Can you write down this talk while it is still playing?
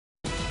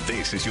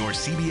This is your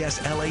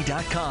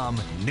CBSLA.com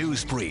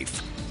news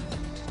brief.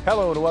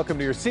 Hello and welcome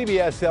to your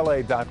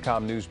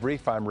CBSLA.com news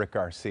brief. I'm Rick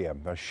Garcia.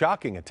 A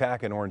shocking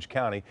attack in Orange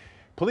County.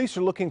 Police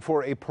are looking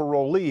for a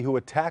parolee who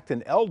attacked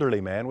an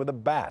elderly man with a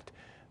bat.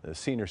 The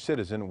senior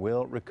citizen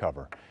will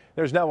recover.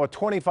 There's now a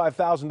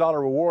 $25,000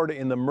 reward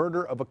in the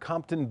murder of a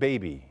Compton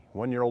baby.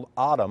 1-year-old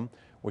Autumn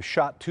was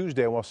shot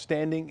Tuesday while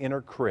standing in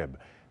her crib.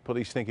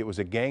 Police think it was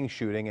a gang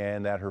shooting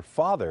and that her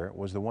father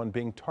was the one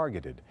being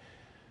targeted.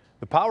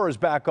 The power is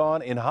back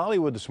on in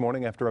Hollywood this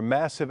morning after a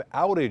massive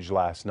outage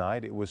last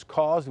night. It was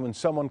caused when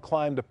someone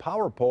climbed a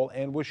power pole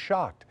and was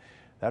shocked.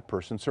 That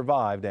person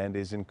survived and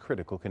is in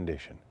critical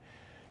condition.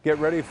 Get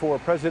ready for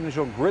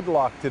presidential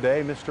gridlock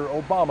today. Mr.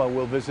 Obama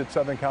will visit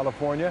Southern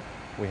California.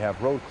 We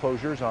have road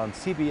closures on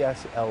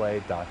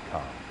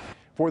CBSLA.com.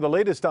 For the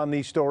latest on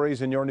these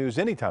stories and your news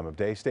any time of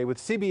day, stay with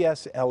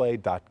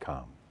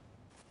CBSLA.com.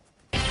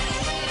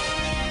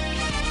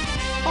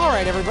 All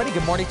right, everybody,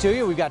 good morning to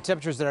you. We've got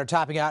temperatures that are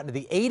topping out into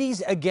the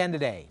 80s again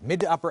today.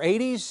 Mid to upper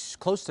 80s,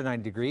 close to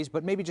 90 degrees,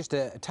 but maybe just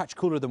a touch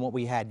cooler than what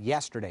we had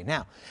yesterday.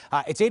 Now,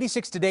 it's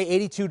 86 today,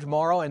 82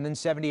 tomorrow, and then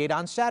 78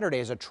 on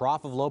Saturday as a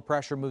trough of low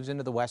pressure moves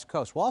into the west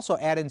coast. We'll also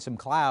add in some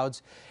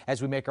clouds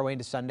as we make our way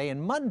into Sunday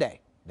and Monday.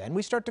 Then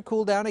we start to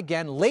cool down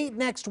again. Late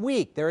next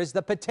week, there is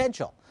the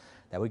potential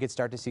that we could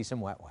start to see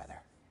some wet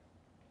weather.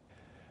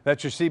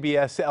 That's your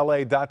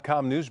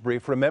CBSLA.com news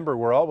brief. Remember,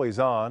 we're always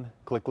on.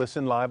 Click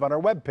Listen Live on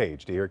our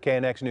webpage to hear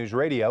KNX News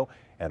Radio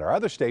and our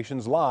other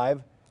stations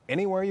live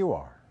anywhere you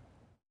are.